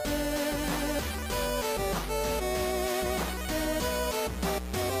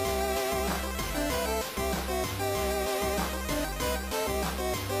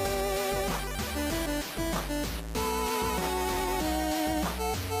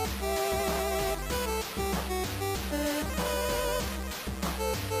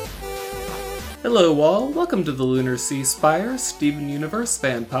Hello all, welcome to the Lunar Sea Spire Steven Universe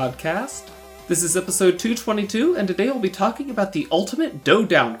fan podcast. This is episode 222, and today we'll be talking about the Ultimate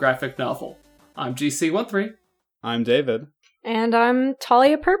Down graphic novel. I'm GC13. I'm David. And I'm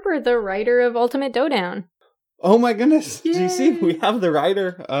Talia Perper, the writer of Ultimate Down. Oh my goodness, Yay. GC, we have the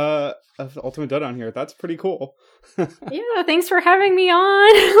writer of Ultimate Down here. That's pretty cool. Yeah, thanks for having me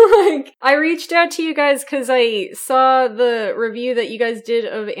on. I reached out to you guys because I saw the review that you guys did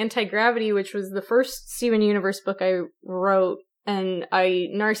of Anti-Gravity, which was the first Steven Universe book I wrote, and I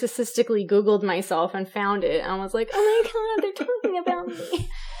narcissistically Googled myself and found it, and I was like, oh my god, they're talking about me.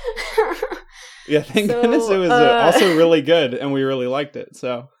 Yeah, thank goodness it was also really good, and we really liked it,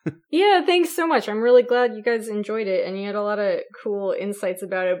 so. Yeah, thanks so much. I'm really glad you guys enjoyed it, and you had a lot of cool insights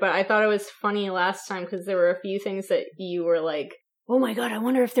about it, but I thought it was funny last time, because there were a few things that you were like, oh my god, I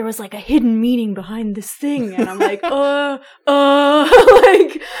wonder if there was like a hidden meaning behind this thing, and I'm like, I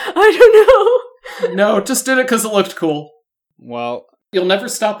don't know. No, just did it because it looked cool. Well, you'll never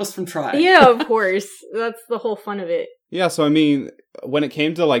stop us from trying. Yeah, of course. That's the whole fun of it. Yeah, so I mean, when it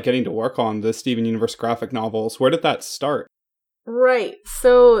came to like getting to work on the Steven Universe graphic novels, where did that start? Right.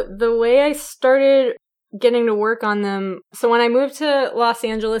 So the way I started getting to work on them, so when I moved to Los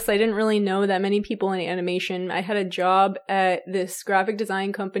Angeles, I didn't really know that many people in animation. I had a job at this graphic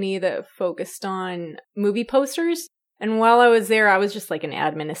design company that focused on movie posters. And while I was there, I was just like an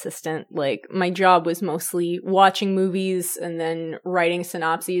admin assistant. Like, my job was mostly watching movies and then writing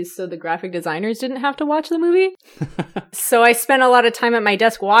synopses so the graphic designers didn't have to watch the movie. So I spent a lot of time at my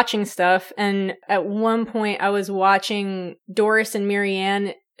desk watching stuff. And at one point, I was watching Doris and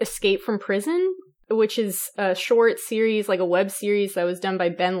Marianne escape from prison, which is a short series, like a web series that was done by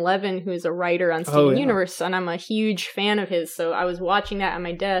Ben Levin, who's a writer on Steven Universe, and I'm a huge fan of his, so I was watching that at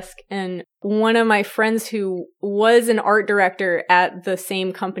my desk, and one of my friends who was an art director at the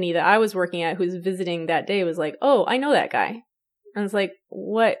same company that I was working at, who was visiting that day, was like, oh, I know that guy. I was like,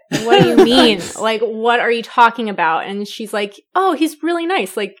 what do you mean? Like, what are you talking about? And she's like, oh, he's really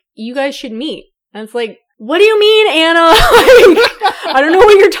nice, like, you guys should meet. And it's like, what do you mean, Anna? I don't know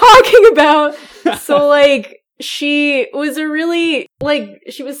what you're talking about. So, like, she was a really, like,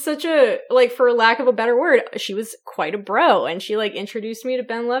 she was such a, like, for lack of a better word, she was quite a bro. And she, like, introduced me to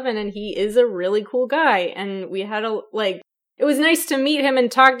Ben Levin, and he is a really cool guy. And we had it was nice to meet him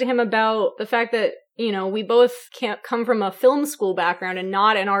and talk to him about the fact that, you know, we both can't come from a film school background and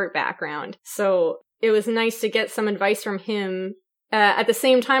not an art background. So it was nice to get some advice from him. At the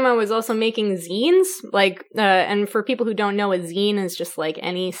same time, I was also making zines, and for people who don't know, a zine is just like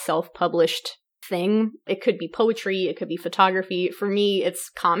any self-published thing. It could be poetry, it could be photography. For me, it's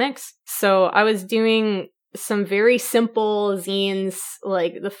comics. So I was doing some very simple zines.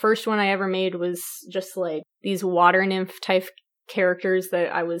 Like, the first one I ever made was just like these water nymph type characters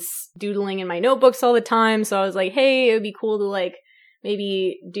that I was doodling in my notebooks all the time. So I was like, hey, it would be cool to like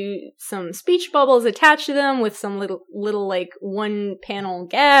maybe do some speech bubbles attached to them with some little like one panel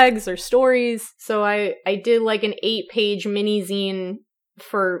gags or stories. So I did like an 8-page mini zine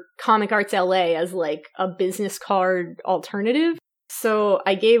for Comic Arts LA as like a business card alternative. So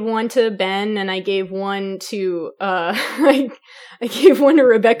I gave one to Ben, and I gave one to I gave one to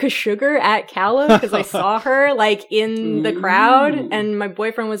Rebecca Sugar at Calla because I saw her like in the crowd, and my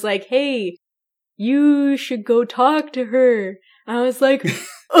boyfriend was like, hey, you should go talk to her. I was like,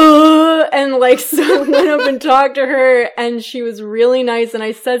 and like, so went up and talked to her, and she was really nice, and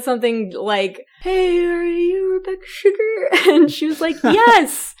I said something like, hey, are you Rebecca Sugar? And she was like,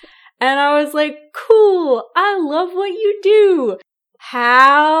 yes. And I was like, cool, I love what you do.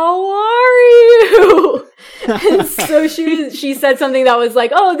 How are you? And so she said something that was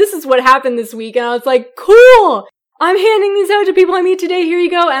like, oh, this is what happened this week, and I was like, cool. I'm handing these out to people I meet today, here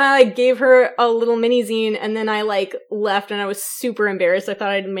you go. And I like gave her a little mini zine, and then I like left, and I was super embarrassed. I thought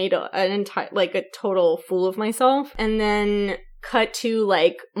I'd made a total fool of myself. And then cut to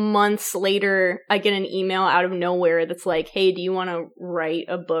like months later, I get an email out of nowhere that's like, hey, do you want to write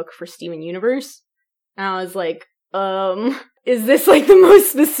a book for Steven Universe? And I was like, is this like the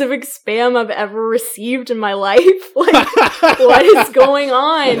most specific spam I've ever received in my life? Like, what is going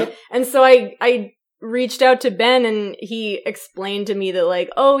on? And so I reached out to Ben, and he explained to me that like,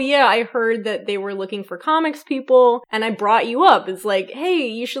 oh yeah, I heard that they were looking for comics people, and I brought you up. It's like, hey,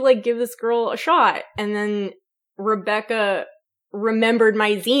 you should like give this girl a shot. And then Rebecca remembered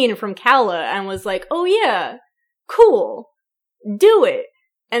my zine from Calla and was like, oh yeah, cool, do it.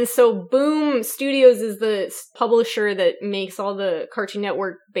 And so Boom Studios is the publisher that makes all the Cartoon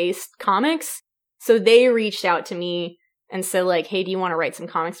Network based comics. So they reached out to me and said like, hey, do you want to write some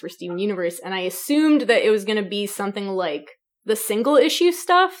comics for Steven Universe? And I assumed that it was going to be something like the single issue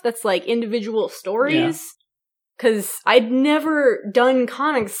stuff that's like individual stories. Because I'd never done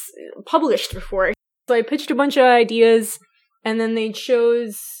comics published before. So I pitched a bunch of ideas, and then they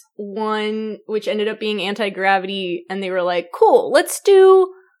chose one which ended up being Anti-Gravity, and they were like, cool, let's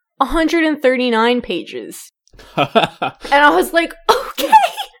do 139 pages. And I was like, okay,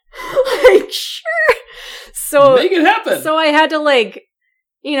 like, sure. So make it happen. So I had to like,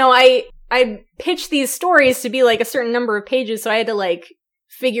 you know, I pitched these stories to be like a certain number of pages, so I had to like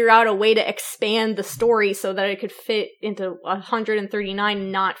figure out a way to expand the story so that it could fit into 139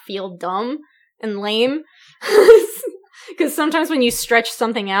 and not feel dumb and lame. Because sometimes when you stretch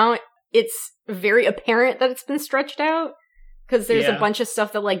something out, it's very apparent that it's been stretched out. Because there's a bunch of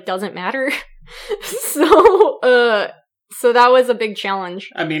stuff that, like, doesn't matter. So that was a big challenge.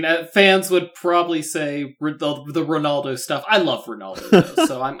 I mean, fans would probably say the Ronaldo stuff. I love Ronaldo, though,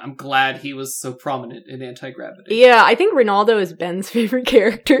 so I'm glad he was so prominent in Anti-Gravity. Yeah, I think Ronaldo is Ben's favorite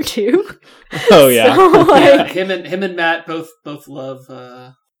character, too. Oh, yeah. So, like, him and Matt both love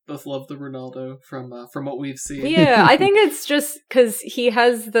the Ronaldo from what we've seen. Yeah, I think it's just because he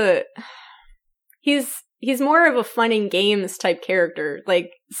has he's more of a fun and games type character.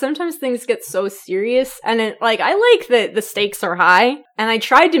 Like, sometimes things get so serious, and I like that the stakes are high, and I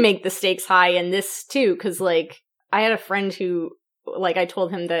tried to make the stakes high in this too, because, like, I had a friend who, like, I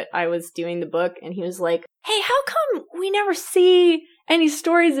told him that I was doing the book, and he was like, hey, how come we never see any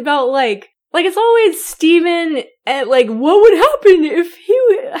stories about, like, it's always Steven and, like, what would happen if he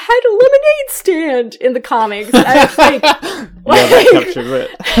had a lemonade stand in the comics? And it's like, that captures it.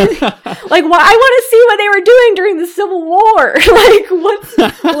 like, I want to see what they were doing during the Civil War.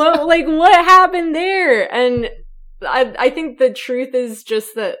 Like, what happened there? And I think the truth is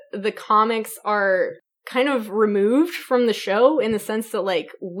just that the comics are kind of removed from the show in the sense that,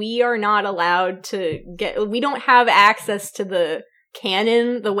 like, we are not allowed to we don't have access to the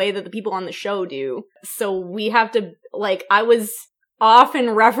canon the way that the people on the show do. So we have to, like, I was often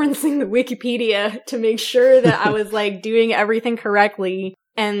referencing the Wikipedia to make sure that I was, like, doing everything correctly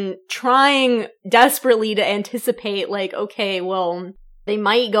and trying desperately to anticipate, like, okay, well, they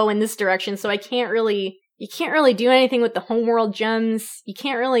might go in this direction, so you can't really do anything with the homeworld gems. You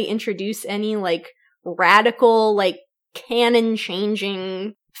can't really introduce any, like, radical, like, canon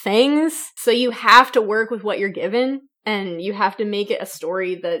changing things. So you have to work with what you're given. And you have to make it a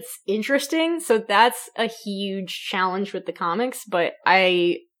story that's interesting. So that's a huge challenge with the comics. But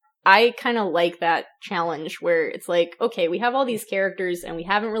I kind of like that challenge where it's like, okay, we have all these characters and we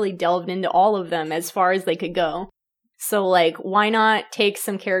haven't really delved into all of them as far as they could go. So, like, why not take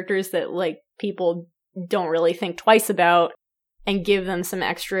some characters that, like, people don't really think twice about and give them some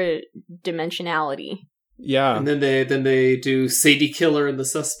extra dimensionality? Yeah. And then they do Sadie Killer and the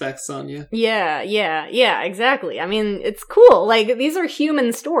Suspects on you. Yeah, exactly. I mean, it's cool. Like, these are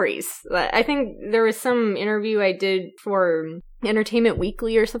human stories. I think there was some interview I did for Entertainment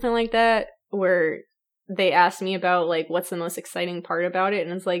Weekly or something like that, where they asked me about, like, what's the most exciting part about it,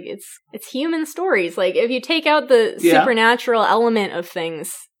 and it's like, it's human stories. Like, if you take out the supernatural element of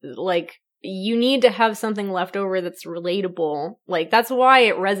things, like, you need to have something left over that's relatable. Like, that's why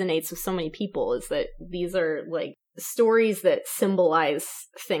it resonates with so many people, is that these are, like, stories that symbolize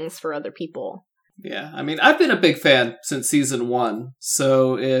things for other people. Yeah, I mean, I've been a big fan since season 1,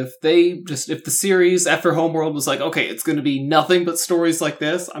 so if the series after Homeworld was like, okay, it's going to be nothing but stories like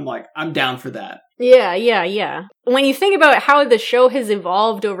this, I'm down for that. Yeah. When you think about how the show has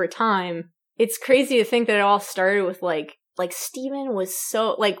evolved over time, it's crazy to think that it all started with, like Steven was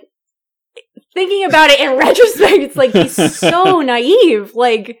so, like, thinking about it in retrospect, it's like, he's so naive.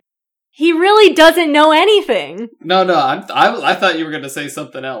 Like, he really doesn't know anything. No, I thought you were going to say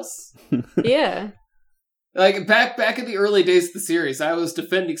something else. Yeah. Like, back in the early days of the series, I was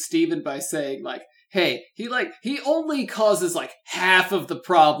defending Steven by saying, like, hey, he only causes, like, half of the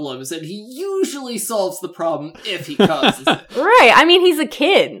problems, and he usually solves the problem if he causes it. Right, I mean, he's a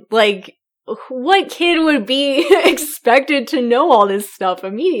kid. Like, what kid would be expected to know all this stuff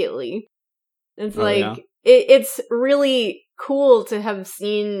immediately? It's it's really cool to have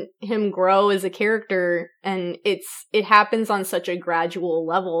seen him grow as a character, and it happens on such a gradual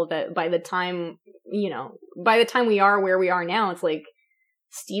level that by the time we are where we are now, it's like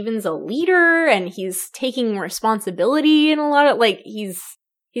Steven's a leader and he's taking responsibility in a lot of, like, he's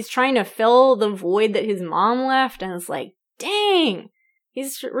trying to fill the void that his mom left, and it's like, dang,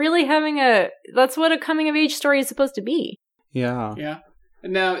 he's really that's what a coming of age story is supposed to be. Yeah.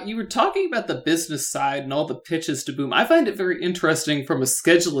 Now, you were talking about the business side and all the pitches to Boom. I find it very interesting from a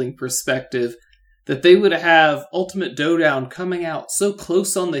scheduling perspective that they would have Ultimate Down coming out so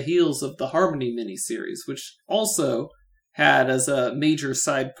close on the heels of the Harmony miniseries, which also had as a major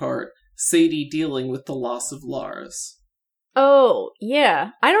side part Sadie dealing with the loss of Lars. Oh, yeah.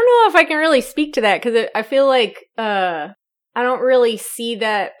 I don't know if I can really speak to that, because I feel like I don't really see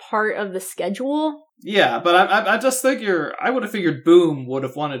that part of the schedule. Yeah, but I just figure, I would have figured Boom would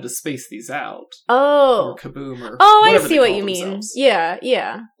have wanted to space these out. Oh. Or Kaboom, or I whatever see they what call you mean. themselves.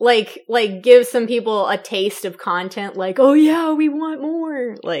 Yeah. Like give some people a taste of content, like, oh yeah, we want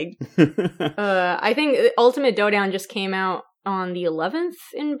more. Like, I think Ultimate Dodown just came out on the 11th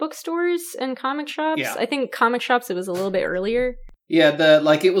in bookstores and comic shops. Yeah. I think comic shops it was a little bit earlier. Yeah,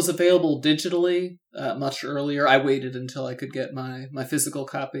 it was available digitally much earlier. I waited until I could get my physical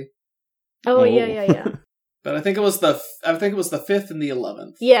copy. Oh, yeah. But I think it was the 5th and the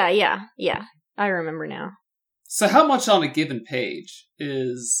 11th. Yeah. I remember now. So how much on a given page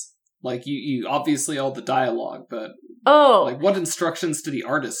is, like, you obviously all the dialogue, but like, what instructions to the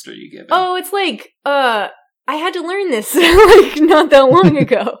artist are you giving? Oh, it's like, I had to learn this, like, not that long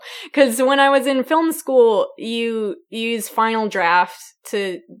ago. Because when I was in film school, you use Final Draft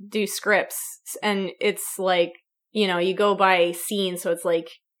to do scripts, and it's like, you go by scene, so it's like,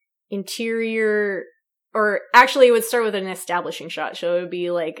 interior, or actually it would start with an establishing shot, so it would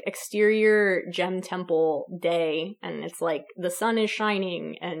be like exterior gem temple day, and it's like the sun is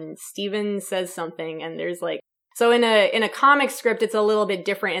shining and Steven says something, and there's like, so in a comic script it's a little bit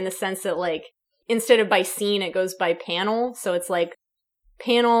different in the sense that, like, instead of by scene it goes by panel, so it's like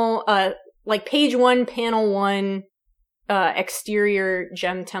panel like page 1, panel 1, exterior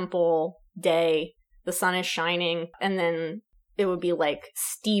gem temple day, the sun is shining, and then it would be like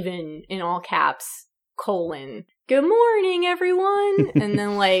Steven in all caps, colon, good morning, everyone. And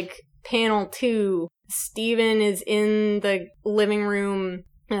then like panel 2, Steven is in the living room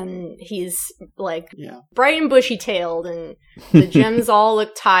and he's like bright and bushy tailed and the gems all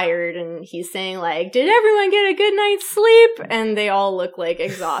look tired and he's saying like, did everyone get a good night's sleep? And they all look like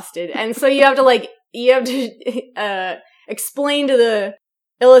exhausted. And so you have to explain to the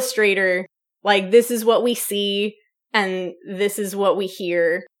illustrator, like, this is what we see and this is what we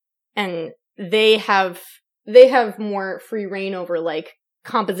hear, and they have more free reign over, like,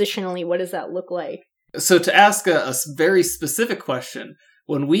 compositionally, what does that look like? So to ask a very specific question,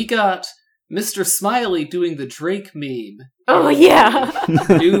 when we got Mr. Smiley doing the Drake meme, oh yeah,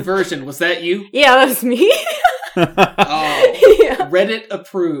 new version, was that you? Yeah, that was me. Oh, yeah. Reddit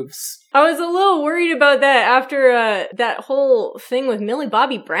approves. I was a little worried about that after that whole thing with Millie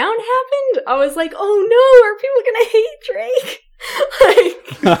Bobby Brown happened. I was like, oh no, are people gonna hate Drake? Like,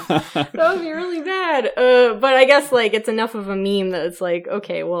 that would be really bad. But I guess, like, it's enough of a meme that it's like,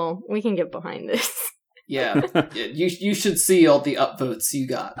 okay, well, we can get behind this. Yeah, you should see all the upvotes you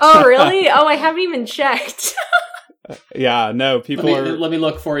got. Oh, really? Oh, I haven't even checked. Yeah, no, people let me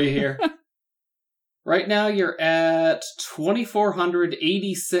look for you here. Right now, you're at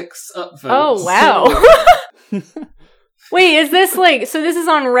 2,486 upvotes. Oh, wow. Wait, is this like, so this is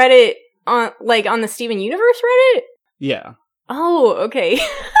on Reddit, on the Steven Universe Reddit? Yeah. Oh, okay.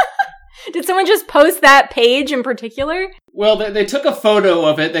 Did someone just post that page in particular? Well, they took a photo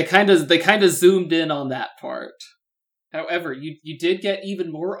of it. They kind of zoomed in on that part. However, you did get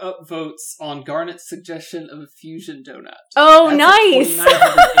even more upvotes on Garnet's suggestion of a fusion donut. Oh, that's nice!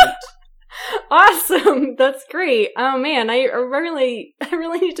 Awesome, that's great. Oh man, I really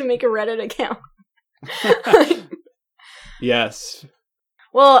need to make a Reddit account. Yes.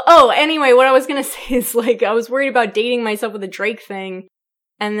 Well, anyway, what I was gonna say is, like, I was worried about dating myself with the Drake thing,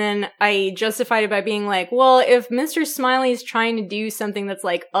 and then I justified it by being like, well, if Mr. Smiley's trying to do something that's,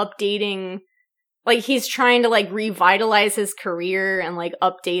 like, updating, like, he's trying to, like, revitalize his career and, like,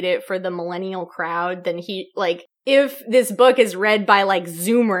 update it for the millennial crowd, then he, like, if this book is read by, like,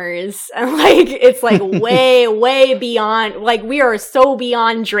 Zoomers, and, like, it's, like, way, way beyond, like, we are so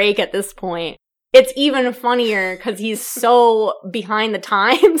beyond Drake at this point. It's even funnier because he's so behind the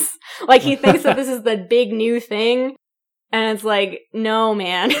times. Like, he thinks that this is the big new thing, and it's like, no,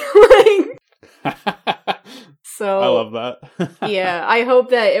 man. Like, so I love that. yeah, I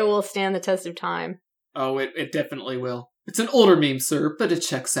hope that it will stand the test of time. Oh, it definitely will. It's an older meme, sir, but it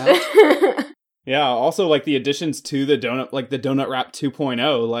checks out. Yeah, also, like, the additions to the Donut Rap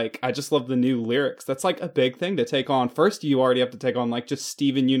 2.0, like, I just love the new lyrics. That's, like, a big thing to take on. First, you already have to take on, like, just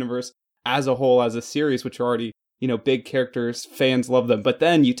Steven Universe as a whole, as a series, which are already, big characters, fans love them. But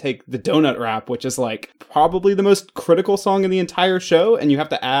then you take the Donut Rap, which is, like, probably the most critical song in the entire show, and you have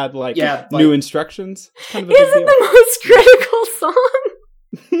to add, new instructions. It's kind of a big deal. The most critical song?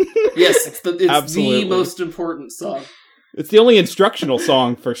 Yes, it's the most important song. It's the only instructional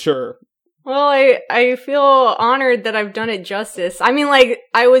song, for sure. Well, I feel honored that I've done it justice. I mean, like,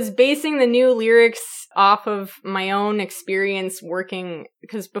 I was basing the new lyrics off of my own experience working,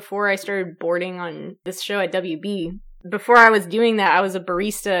 because before I started boarding on this show at WB, before I was doing that, I was a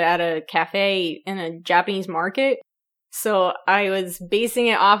barista at a cafe in a Japanese market. So I was basing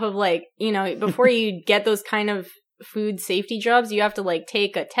it off of, like, you know, before you get those kind of food safety jobs, you have to, like,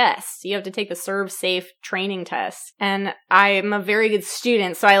 take a test. You have to take the Serve Safe training test. And I'm a very good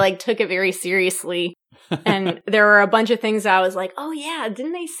student, so I, like, took it very seriously. And there were a bunch of things that I was like, oh yeah,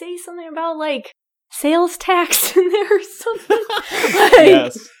 didn't they say something about, like, sales tax in there or something? Like,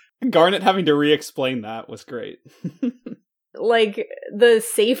 yes. Garnet having to re-explain that was great. Like, the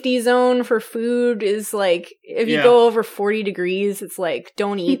safety zone for food is, like, if you go over 40 degrees, it's like,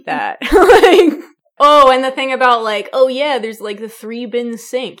 don't eat that. Like, oh, and the thing about, like, oh yeah, there's, like, the 3-bin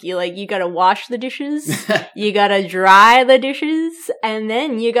sink. You gotta wash the dishes, you gotta dry the dishes, and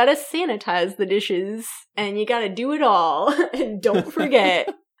then you gotta sanitize the dishes, and you gotta do it all. And don't forget.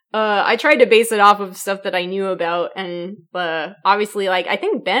 I tried to base it off of stuff that I knew about, and obviously, like, I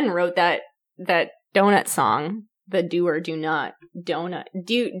think Ben wrote that donut song, the do or do not donut,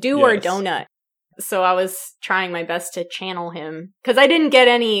 do yes. Or donut. So I was trying my best to channel him, because I didn't get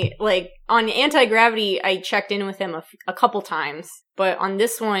any, like, on Anti-Gravity, I checked in with him a couple times, but on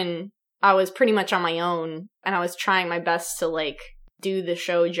this one, I was pretty much on my own, and I was trying my best to, like, do the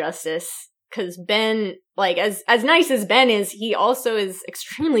show justice. Because Ben, like, as nice as Ben is, he also is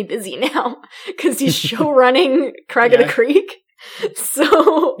extremely busy now. Because he's show running Craig of the Creek.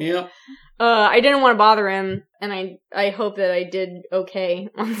 So, I didn't want to bother him, and I hope that I did okay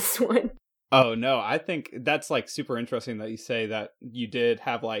on this one. Oh, no, I think that's, like, super interesting that you say that you did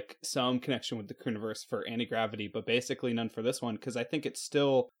have, like, some connection with the Cruniverse for Anti-Gravity, but basically none for this one, because I think it's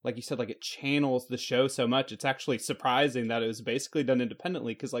still, like you said, like, it channels the show so much. It's actually surprising that it was basically done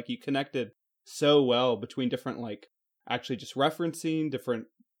independently, because, like, you connected so well between different, like, actually just referencing different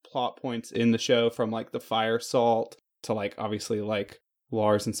plot points in the show, from, like, the fire salt to, like, obviously, like,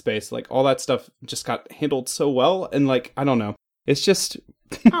 Lars in space. Like, all that stuff just got handled so well, and, like, I don't know. It's just,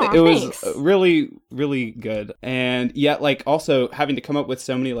 it was really, really good. And yet, like, also having to come up with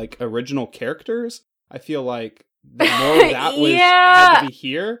so many, like, original characters, I feel like the more of that was had to be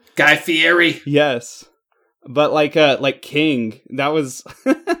here. Guy Fieri. Yes. But, like King, that was,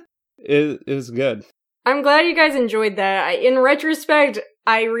 it was good. I'm glad you guys enjoyed that. In retrospect,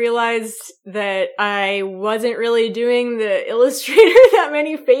 I realized that I wasn't really doing the illustrator that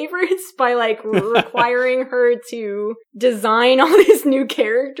many favors by, like, requiring her to design all these new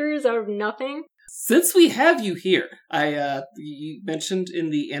characters out of nothing. Since we have you here, you mentioned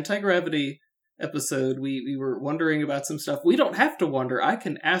in the Anti-Gravity episode, we were wondering about some stuff. We don't have to wonder. I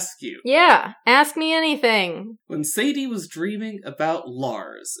can ask you. Yeah, ask me anything. When Sadie was dreaming about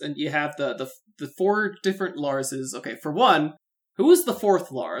Lars, and you have the 4 different Larses. Okay, for one, who is the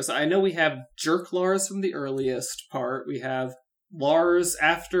 4th Lars? I know we have Jerk Lars from the earliest part. We have Lars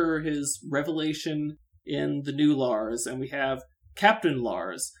after his revelation in the new Lars, and we have Captain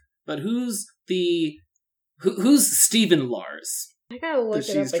Lars. But who's Stephen Lars? I gotta look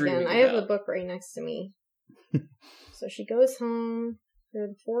it up again. I have the book right next to me. So she goes home. There are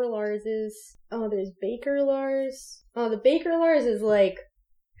the 4 Larses. Oh, there's Baker Lars. Oh, the Baker Lars is, like,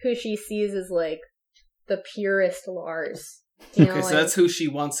 who she sees as, like, the purest Lars. You know, okay, so like, that's who she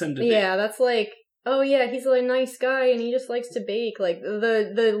wants him to be. Yeah, that's like, oh yeah, he's a nice guy and he just likes to bake. Like,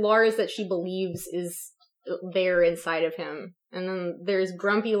 the Lars that she believes is there inside of him. And then there's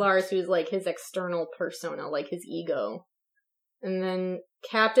Grumpy Lars, who's, like, his external persona, like, his ego. And then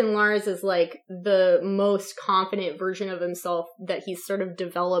Captain Lars is, like, the most confident version of himself that he's sort of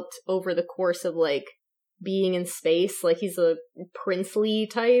developed over the course of, like, being in space. Like, he's a princely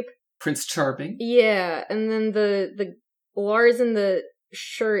type. Prince Charming. Yeah, and then the Lars in the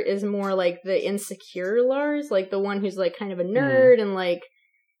shirt is more like the insecure Lars, like the one who's, like, kind of a nerd and, like,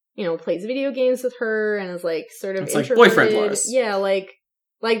 you know, plays video games with her and is, like, sort of introverted. Like boyfriend Lars. Yeah, like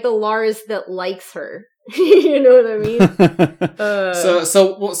the Lars that likes her. You know what I mean?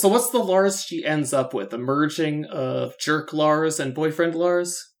 So what's the Lars she ends up with? A merging of Jerk Lars and boyfriend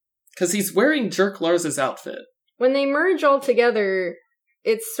Lars? Because he's wearing Jerk Lars's outfit. When they merge all together,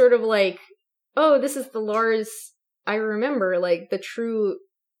 it's sort of like, oh, this is the Lars I remember, like, the true,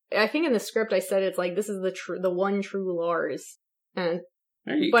 I think in the script I said it's like, this is the one true Lars. And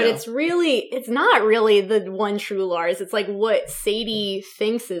there you but go. it's not really the one true Lars. It's, like, what Sadie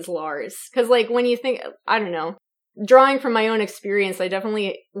thinks is Lars. Because, like, when you think, I don't know, drawing from my own experience, I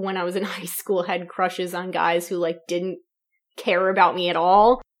definitely, when I was in high school, had crushes on guys who, like, didn't care about me at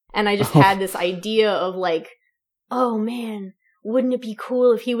all. And I just had this idea of, like, oh man, wouldn't it be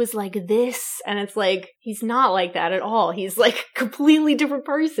cool if he was like this? And it's like, he's not like that at all. He's like a completely different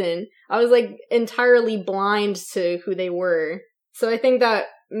person. I was like entirely blind to who they were. So I think that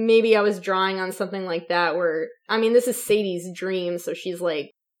maybe I was drawing on something like that where, I mean, this is Sadie's dream, so she's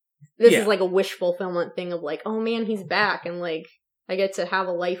like, this is like a wish fulfillment thing of like, oh man, he's back, and like, I get to have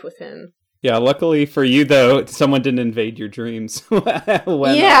a life with him. Yeah, luckily for you, though, someone didn't invade your dreams when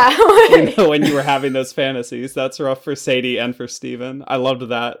you were having those fantasies. That's rough for Sadie and for Steven. I loved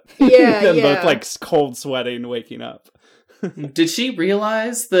that. Yeah, Them both, like, cold sweating, waking up. Did she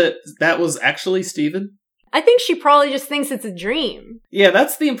realize that was actually Steven? I think she probably just thinks it's a dream. Yeah,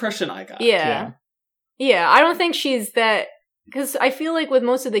 that's the impression I got. Yeah, I don't think she's that... Because I feel like with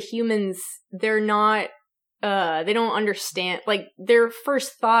most of the humans, they're not... they don't understand, like, their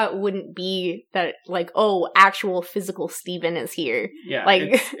first thought wouldn't be that, like, oh, actual physical Steven is here. Yeah,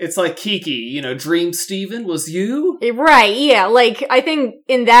 like, it's like Kiki, Dream Steven was you? Right, yeah, like, I think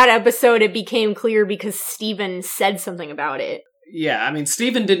in that episode it became clear because Steven said something about it. Yeah, I mean,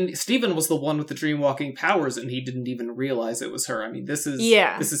 Steven was the one with the dream-walking powers, and he didn't even realize it was her. I mean, this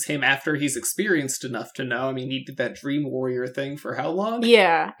is him after he's experienced enough to know. I mean, he did that dream warrior thing for how long?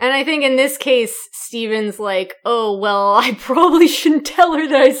 Yeah, and I think in this case, Steven's like, oh, well, I probably shouldn't tell her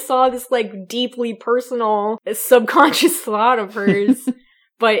that I saw this, like, deeply personal, subconscious thought of hers,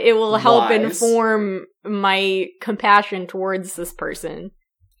 but it will help inform my compassion towards this person.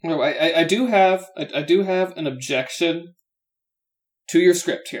 No, I do have an objection to your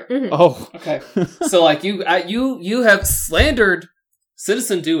script here. Mm-hmm. Oh, okay. So, like, you have slandered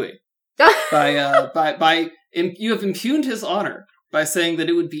Citizen Dewey by you have impugned his honor by saying that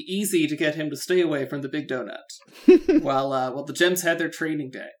it would be easy to get him to stay away from the Big Donut while the Gems had their training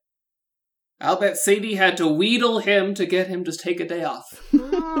day. I'll bet Sadie had to wheedle him to get him to take a day off.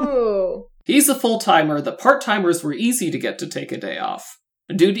 Oh. He's a full-timer. The part-timers were easy to get to take a day off.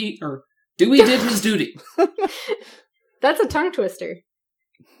 Dewey did his duty. That's a tongue twister.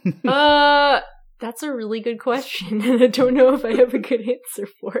 That's a really good question, and I don't know if I have a good answer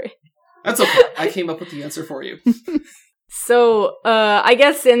for it. That's okay. I came up with the answer for you. So, I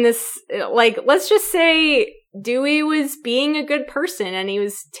guess in this, like, let's just say Dewey was being a good person, and he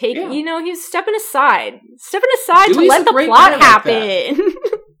was taking, he was stepping aside Dewey's to let the plot happen.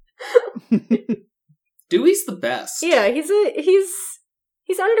 Like Dewey's the best. Yeah, he's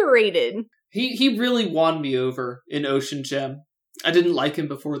underrated. He really won me over in Ocean Gem. I didn't like him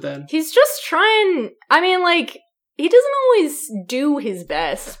before then. He's just trying... I mean, like, he doesn't always do his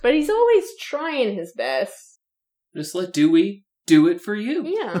best, but he's always trying his best. Just let Dewey do it for you.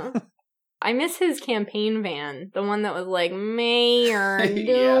 Yeah. I miss his campaign van. The one that was like, Mayor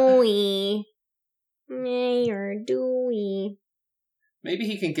Dewey. Mayor Dewey. Maybe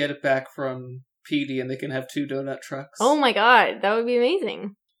he can get it back from Petey and they can have 2 donut trucks. Oh my god, that would be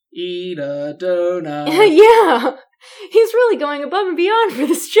amazing. Eat a donut. Yeah, he's really going above and beyond for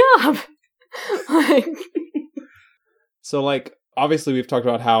this job. So, like, obviously we've talked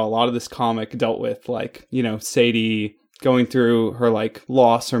about how a lot of this comic dealt with, like, Sadie going through her, like,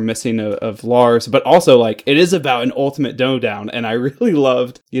 loss or missing of Lars, but also, like, it is about an ultimate down, and I really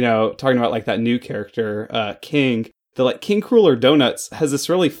loved, talking about, like, that new character, King. The, like, King Cruller Donuts has this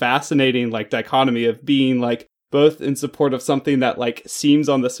really fascinating, like, dichotomy of being, like, both in support of something that, like, seems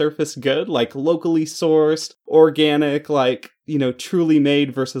on the surface good, like locally sourced, organic, like, truly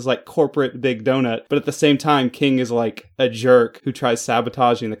made versus, like, corporate big donut. But at the same time, King is, like, a jerk who tries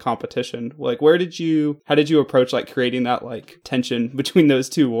sabotaging the competition. Like, how did you approach, like, creating that, like, tension between those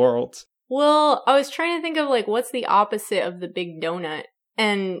two worlds? Well, I was trying to think of, like, what's the opposite of the big donut?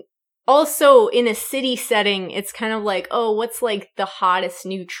 And also, in a city setting, it's kind of like, oh, what's, like, the hottest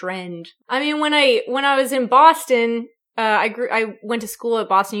new trend? I mean, when I was in Boston, I went to school at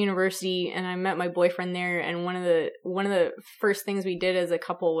Boston University, and I met my boyfriend there, and one of the first things we did as a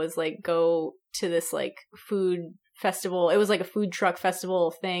couple was, like, go to this, like, food festival. It was, like, a food truck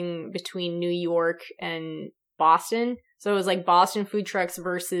festival thing between New York and Boston. So it was, like, Boston food trucks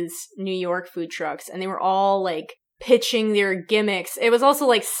versus New York food trucks, and they were all, like, pitching their gimmicks. It was also,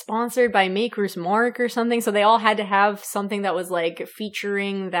 like, sponsored by Maker's Mark or something, so they all had to have something that was, like,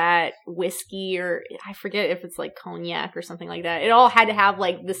 featuring that whiskey, or I forget if it's, like, cognac or something like that. It all had to have,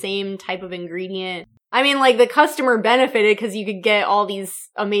 like, the same type of ingredient. I mean, like, the customer benefited because you could get all these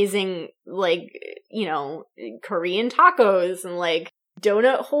amazing, like, Korean tacos and, like,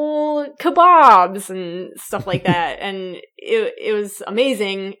 donut hole kebabs and stuff like that. And it was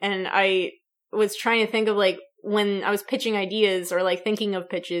amazing, and I was trying to think of, like, when I was pitching ideas or, like, thinking of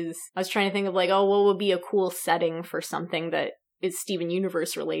pitches, I was trying to think of, like, oh, what would be a cool setting for something that is Steven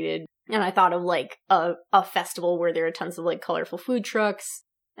Universe related. And I thought of like a festival where there are tons of like colorful food trucks.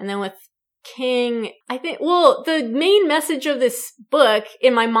 And then with King, I think, well, the main message of this book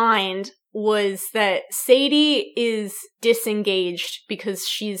in my mind was that Sadie is disengaged because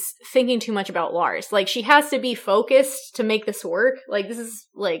she's thinking too much about Lars. Like, she has to be focused to make this work. Like, this is,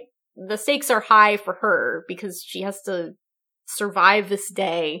 like, the stakes are high for her because she has to survive this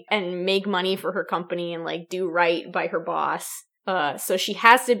day and make money for her company and, like, do right by her boss. So she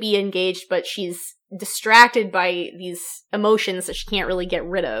has to be engaged, but she's distracted by these emotions that she can't really get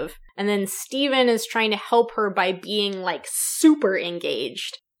rid of. And then Steven is trying to help her by being, like, super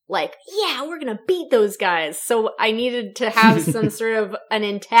engaged. Like, yeah, we're gonna beat those guys. So I needed to have some sort of an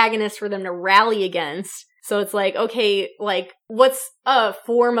antagonist for them to rally against. So it's like, okay, like, what's a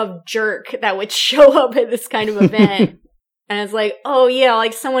form of jerk that would show up at this kind of event? And it's like, oh yeah,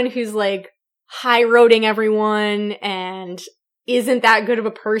 like someone who's like high-roading everyone and isn't that good of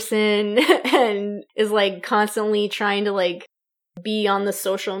a person and is like constantly trying to like be on the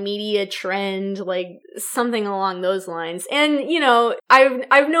social media trend, like something along those lines. And, you know,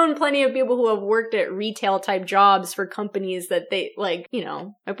 I've known plenty of people who have worked at retail type jobs for companies that they like, you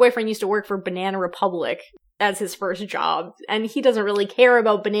know, my boyfriend used to work for Banana Republic as his first job, and he doesn't really care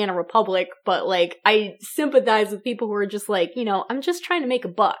about Banana Republic, but like I sympathize with people who are just like, you know, I'm just trying to make a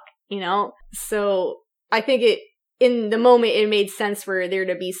buck, you know? So I think in the moment it made sense for there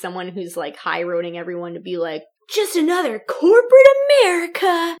to be someone who's like high-roading everyone to be like, just another corporate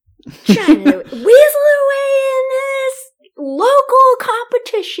America trying to weasel away in this local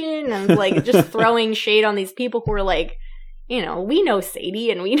competition. And like just throwing shade on these people who are like, you know, we know Sadie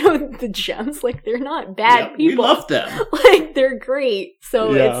and we know the Gems. Like, they're not bad people. We love them. Like, they're great.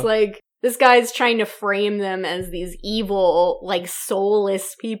 So it's like, this guy's trying to frame them as these evil, like,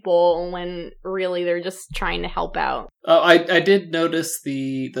 soulless people when really they're just trying to help out. I did notice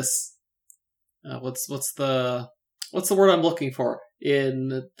what's the word I'm looking for?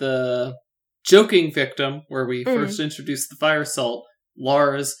 In the Joking Victim, where we first introduced the fire salt,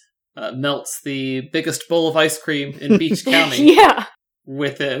 Lars melts the biggest bowl of ice cream in Beach County. Yeah.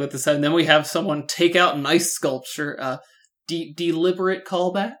 With the sun. And then we have someone take out an ice sculpture. Deliberate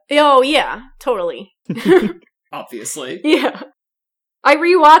callback? Oh, yeah. Totally. Obviously. Yeah. I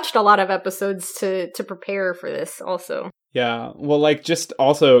rewatched a lot of episodes to prepare for this also. Yeah, well, like, just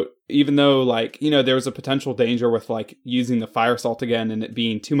also, even though, like, you know, there was a potential danger with, like, using the fire salt again and it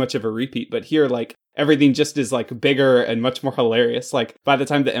being too much of a repeat, but here, like, everything just is, like, bigger and much more hilarious. Like, by the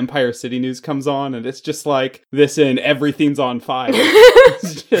time the Empire City News comes on, and it's just, like, this and everything's on fire.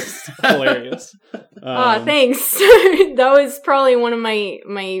 It's just hilarious. Thanks. That was probably one of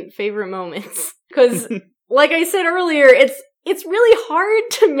my favorite moments. Because, like I said earlier, it's really hard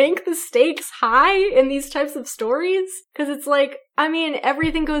to make the stakes high in these types of stories. Because it's like, I mean,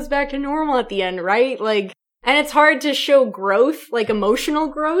 everything goes back to normal at the end, right? Like, and it's hard to show growth, like emotional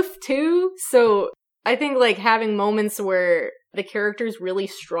growth too. So I think like having moments where the characters really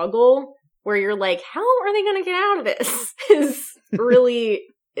struggle, where you're like, how are they going to get out of this? Is really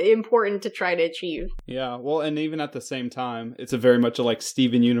important to try to achieve. Yeah, well, and even at the same time, it's a very much a like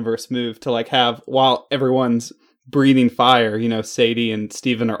Steven Universe move to like have, while everyone's breathing fire, you know, Sadie and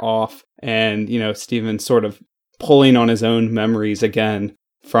Steven are off, and, you know, Steven sort of pulling on his own memories again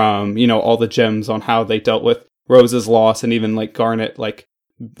from, you know, all the Gems on how they dealt with Rose's loss, and even like Garnet, like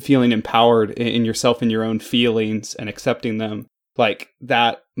feeling empowered in yourself and your own feelings and accepting them. Like,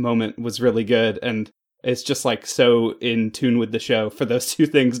 that moment was really good, and it's just like so in tune with the show for those two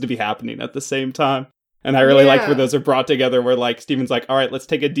things to be happening at the same time. And I really like where those are brought together, where like Steven's like, all right, let's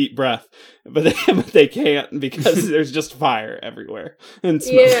take a deep breath. But they can't because there's just fire everywhere and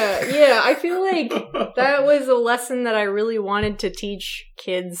smoke. Yeah. I feel like that was a lesson that I really wanted to teach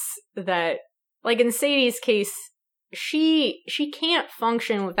kids, that, like in Sadie's case, she can't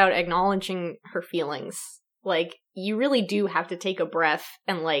function without acknowledging her feelings. Like, you really do have to take a breath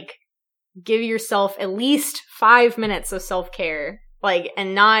and like give yourself at least 5 minutes of self-care. Like,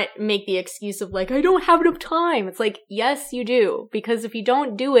 and not make the excuse of like, I don't have enough time. It's like, yes, you do. Because if you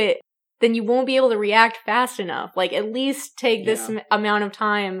don't do it, then you won't be able to react fast enough. Like, at least take this amount of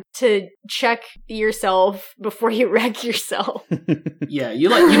time to check yourself before you wreck yourself. Yeah, you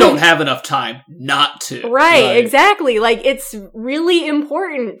don't have enough time not to. Right, exactly. Like, it's really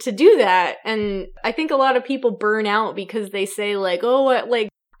important to do that. And I think a lot of people burn out because they say like, oh, like,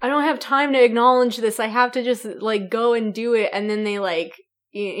 I don't have time to acknowledge this. I have to just, like, go and do it. And then they, like,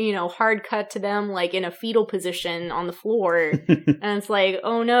 you know, hard cut to them, like, in a fetal position on the floor. And it's like,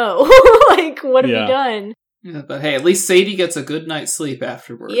 oh no. Like, what have you done? Yeah, but hey, at least Sadie gets a good night's sleep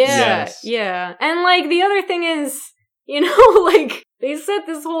afterwards. Yeah. And, like, the other thing is, You know, like, they set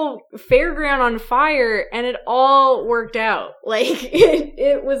this whole fairground on fire and it all worked out. Like,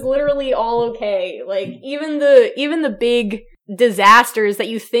 it was literally all okay. Like, even the big disasters that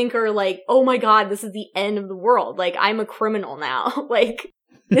you think are like, oh my god, this is the end of the world. Like, I'm a criminal now. Like,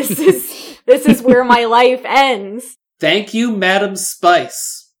 this is where my life ends. Thank you, Madam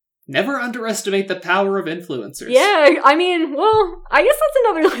Spice. Never underestimate the power of influencers. Yeah, I mean, well, I guess that's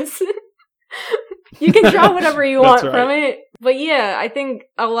another lesson. You can draw whatever you want from it. But yeah, I think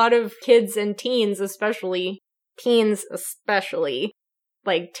a lot of kids and teens especially,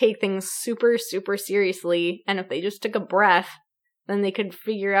 like, take things super, super seriously. And if they just took a breath, then they could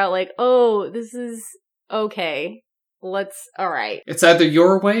figure out, like, oh, this is okay. Alright. It's either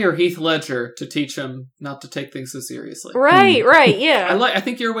your way or Heath Ledger to teach him not to take things so seriously. Right, yeah. I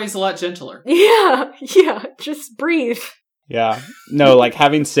think your way's a lot gentler. Yeah, just breathe. Yeah. No, like,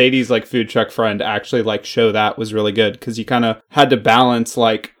 having Sadie's, like, food truck friend actually, like, show that was really good, because you kind of had to balance,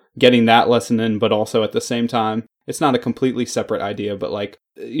 like, getting that lesson in, but also at the same time, it's not a completely separate idea, but, like,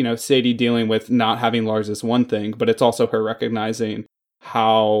 you know, Sadie dealing with not having Lars is one thing, but it's also her recognizing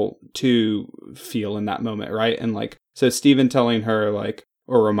how to feel in that moment, right? And, like, so Steven telling her, like,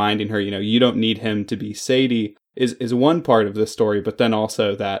 or reminding her, you know, you don't need him to be Sadie is one part of the story, but then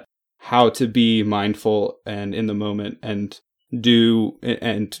also that how to be mindful and in the moment and do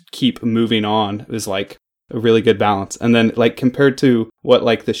and keep moving on is, like, a really good balance. And then, like, compared to what,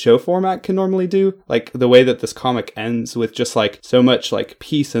 like, the show format can normally do, like, the way that this comic ends with just, like, so much, like,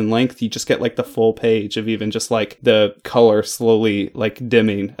 peace and length, you just get, like, the full page of even just, like, the color slowly, like,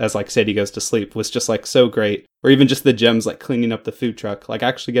 dimming as, like, Sadie goes to sleep was just, like, so great. Or even just the gems, like, cleaning up the food truck, like,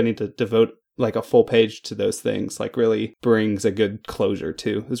 actually getting to devote, like, a full page to those things, like, really brings a good closure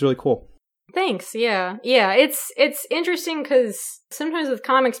too. It was really cool. Thanks, yeah. It's interesting because sometimes with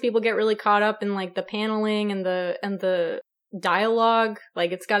comics people get really caught up in, like, the paneling and the dialogue.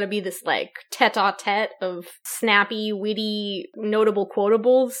 Like, it's gotta be this, like, tete-a-tete of snappy, witty, notable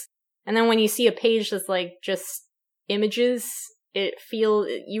quotables. And then when you see a page that's, like, just images,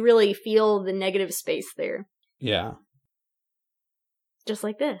 you really feel the negative space there. Yeah. Just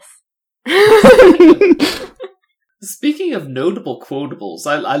like this. Speaking of notable quotables,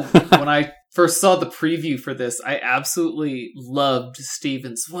 I when I first saw the preview for this, I absolutely loved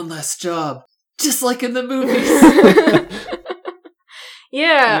Steven's "one last job," just like in the movies.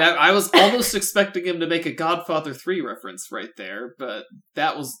 Yeah. I mean, I was almost expecting him to make a Godfather 3 reference right there, but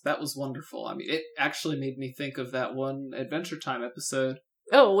that was wonderful. I mean, it actually made me think of that one Adventure Time episode.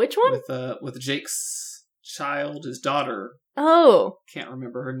 Oh, which one? With Jake's child, his daughter. Oh. Can't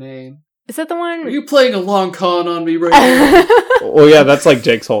remember her name. Is that the one? Are you playing a long con on me right now? Well, yeah, that's, like,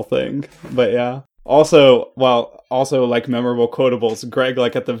 Jake's whole thing. But yeah. Also, like, memorable quotables, Greg,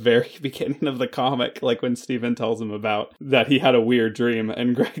 like, at the very beginning of the comic, like, when Steven tells him about that he had a weird dream,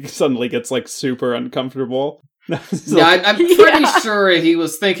 and Greg suddenly gets, like, super uncomfortable. Yeah, I'm pretty sure he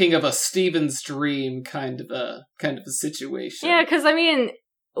was thinking of a Steven's dream kind of a situation. Yeah, because, I mean,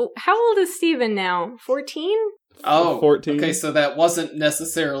 how old is Steven now? 14? Oh, 14. Okay, so that wasn't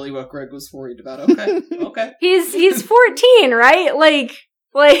necessarily what Greg was worried about. Okay. He's 14, right? Like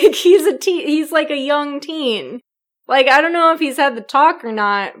he's like a young teen. Like, I don't know if he's had the talk or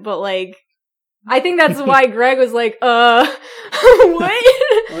not, but, like, I think that's why Greg was like, what?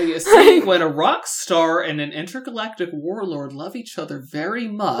 Well, you see, when a rock star and an intergalactic warlord love each other very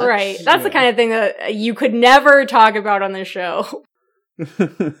much. Right. That's the kind of thing that you could never talk about on the show.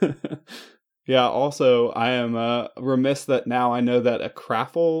 Yeah, also, I am remiss that now I know that a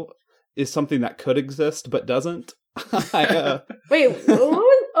craffle is something that could exist, but doesn't. Wait, what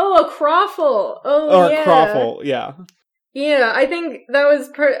was? Oh, a croffle. Oh, or yeah. a croffle, yeah. Yeah, I think that was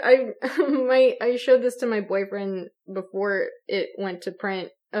I showed this to my boyfriend before it went to print,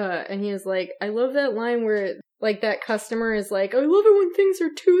 and he was like, I love that line where, like, that customer is like, I love it when things are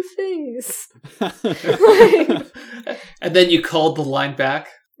two things. And then you called the line back.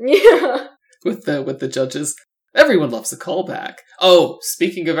 Yeah. With the judges. Everyone loves a callback. Oh,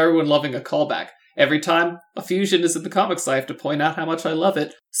 speaking of everyone loving a callback, every time a fusion is in the comics, I have to point out how much I love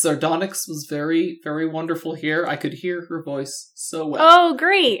it. Sardonyx was very, very wonderful here. I could hear her voice so well. Oh,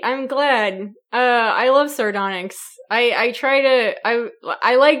 great. I'm glad. I love Sardonyx. I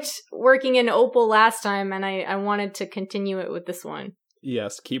liked working in Opal last time, and I wanted to continue it with this one.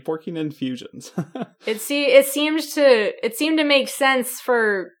 Yes, keep working in fusions. It seemed to make sense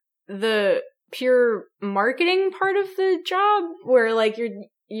for the pure marketing part of the job, where, like,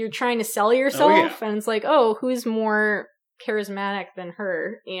 you're trying to sell yourself, and it's like, oh, who's more charismatic than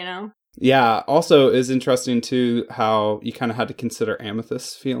her, you know? Yeah, also is interesting too how you kind of had to consider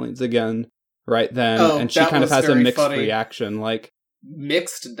Amethyst's feelings again, right then, Oh, and she that kind of was has a very mixed funny. reaction. Like,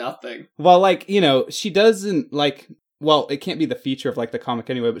 Mixed nothing. well, like, you know, she doesn't, like, well, it can't be the feature of, like, the comic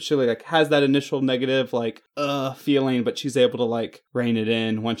anyway, but she, like, has that initial negative, like, feeling, but she's able to, like, rein it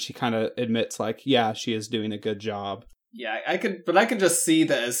in once she kind of admits, like, yeah, she is doing a good job. Yeah, I can just see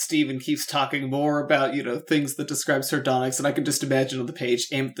that as Steven keeps talking more about, you know, things that describe sardonyx, and I can just imagine on the page,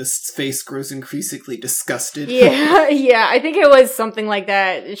 Amethyst's face grows increasingly disgusted. Yeah, yeah, I think it was something like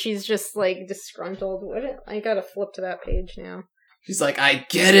that. She's just, like, disgruntled. I gotta flip to that page now. She's like, I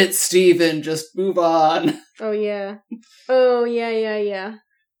get it, Steven, just move on. Oh, yeah. Oh, yeah.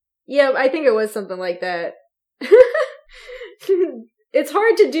 Yeah, I think it was something like that. It's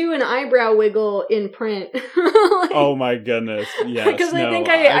hard to do an eyebrow wiggle in print. Oh my goodness, yes. Because I think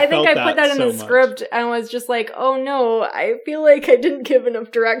I put that in the script and was just like, oh no, I feel like I didn't give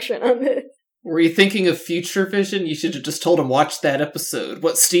enough direction on this. Were you thinking of Future Vision? You should have just told him watch that episode.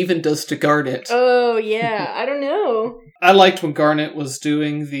 What Steven does to Garnet. Oh, yeah. I don't know. I liked when Garnet was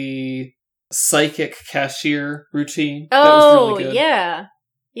doing the psychic cashier routine. That Oh, was really good. yeah.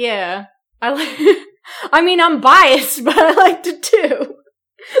 Yeah. I mean, I'm biased, but I liked it too.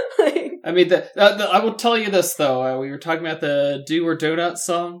 I mean, I will tell you this, though. We were talking about the Do or Donut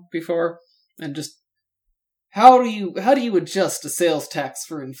song before, and just how do you adjust a sales tax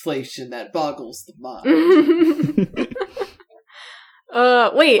for inflation? That boggles the mind.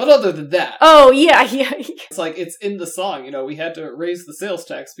 Wait. But other than that, Oh, yeah. it's like it's in the song. You know, we had to raise the sales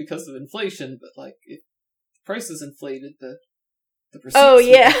tax because of inflation, but like if prices inflated, the receipts would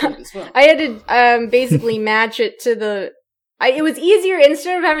inflate as well. I had to basically match it to it was easier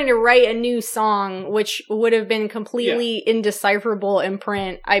instead of having to write a new song, which would have been completely indecipherable in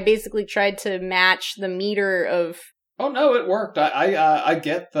print. I basically tried to match the meter of. Oh no, it worked. I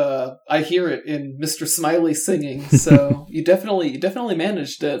get I hear it in Mr. Smiley singing. So you definitely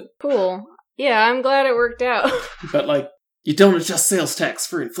managed it. Cool. Yeah, I'm glad it worked out. But like, you don't adjust sales tax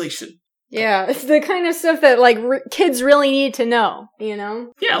for inflation. Yeah, it's the kind of stuff that like kids really need to know, you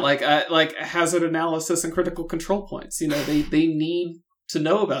know? Yeah, like hazard analysis and critical control points. You know, they need to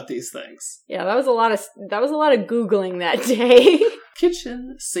know about these things. Yeah, that was a lot of Googling that day.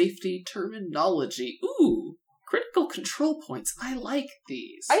 Kitchen safety terminology. Ooh, critical control points. I like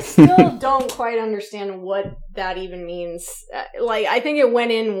these. I still don't quite understand what that even means. Like, I think it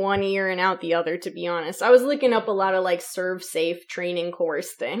went in one ear and out the other, to be honest. I was looking up a lot of, like, serve safe training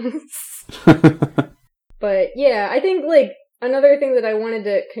course things. But, yeah, I think, like, another thing that I wanted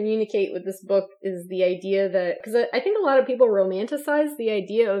to communicate with this book is the idea that, because I think a lot of people romanticize the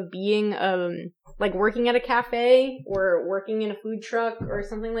idea of being, like, working at a cafe or working in a food truck or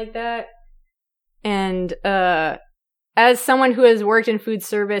something like that. And, as someone who has worked in food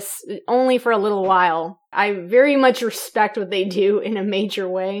service only for a little while, I very much respect what they do in a major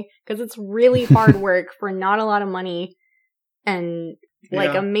way, because it's really hard work for not a lot of money and,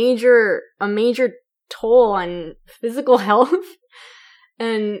 like, a major toll on physical health.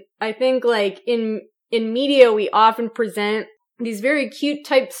 And I think, like, in media, we often present these very cute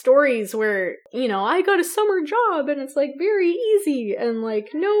type stories where, you know, I got a summer job and it's like very easy and like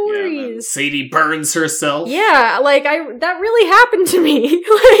no worries. Sadie burns herself. Yeah, like that really happened to me.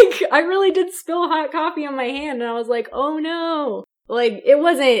 Like I really did spill hot coffee on my hand and I was like, oh no. Like it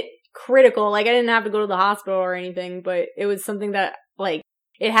wasn't critical. Like I didn't have to go to the hospital or anything, but it was something that like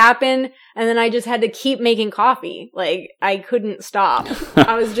it happened and then I just had to keep making coffee. Like I couldn't stop.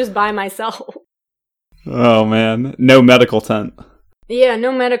 I was just by myself. Oh man, no medical tent. Yeah,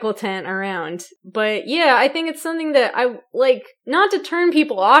 no medical tent around. But yeah, I think it's something that I like, not to turn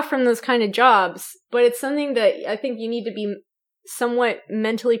people off from those kind of jobs, but it's something that I think you need to be somewhat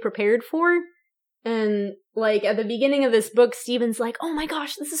mentally prepared for. And like at the beginning of this book, Steven's like, oh my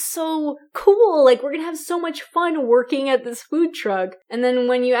gosh, this is so cool. Like we're gonna have so much fun working at this food truck. And then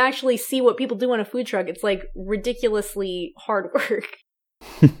when you actually see what people do on a food truck, it's like ridiculously hard work.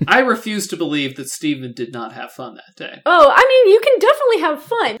 I refuse to believe that Steven did not have fun that day. Oh, I mean, you can definitely have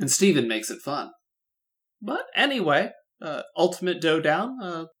fun. And Steven makes it fun. But anyway, Ultimate Dough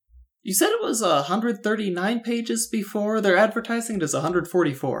Down, you said it was 139 pages before they're advertising it as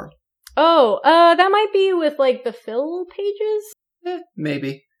 144. Oh, that might be with, like, the fill pages?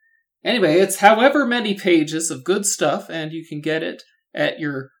 Maybe. Anyway, it's however many pages of good stuff, and you can get it at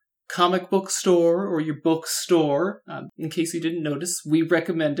your comic book store or your bookstore. In case you didn't notice, we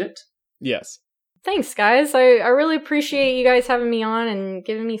recommend it. Yes. Thanks, guys. I really appreciate you guys having me on and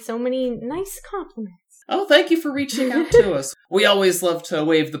giving me so many nice compliments. Oh, thank you for reaching out to us. We always love to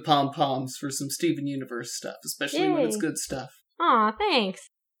wave the pom-poms for some Steven Universe stuff, especially when it's good stuff. Aw, thanks.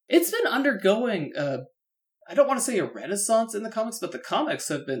 It's been undergoing I don't want to say a renaissance in the comics, but the comics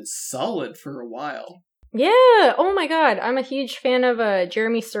have been solid for a while. Yeah, oh my god, I'm a huge fan of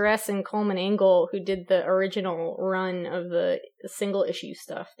Jeremy Seress and Coleman Angle, who did the original run of the single issue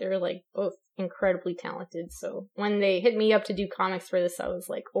stuff. They're like both incredibly talented, so when they hit me up to do comics for this, I was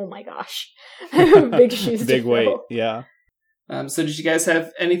like, oh my gosh. Big shoes Big to weight, fill. yeah. So did you guys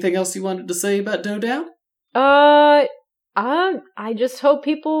have anything else you wanted to say about Doe Down? I just hope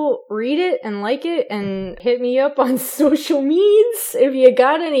people read it and like it and hit me up on social medias if you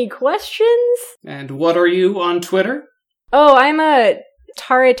got any questions. And what are you on Twitter? Oh, I'm a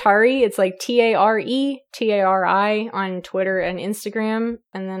Taretari. It's like TareTari on Twitter and Instagram.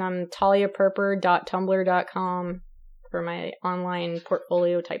 And then I'm taliaperper.tumblr.com for my online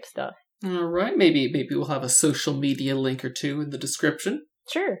portfolio type stuff. All right, maybe we'll have a social media link or two in the description.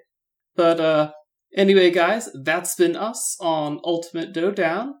 Sure. But anyway, guys, that's been us on Ultimate Doe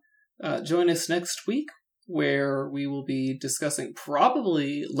Down. Join us next week, where we will be discussing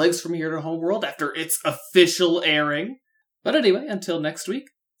probably Legs from Here to Homeworld after its official airing. But anyway, until next week,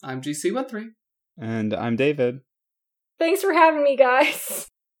 I'm GC13. And I'm David. Thanks for having me, guys.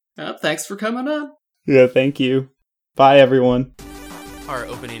 Thanks for coming on. Yeah, thank you. Bye, everyone. Our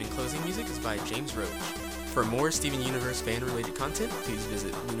opening and closing music is by James Roach. For more Steven Universe fan-related content, please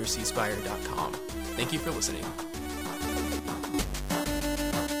visit LunarSeaSpire.com. Thank you for listening.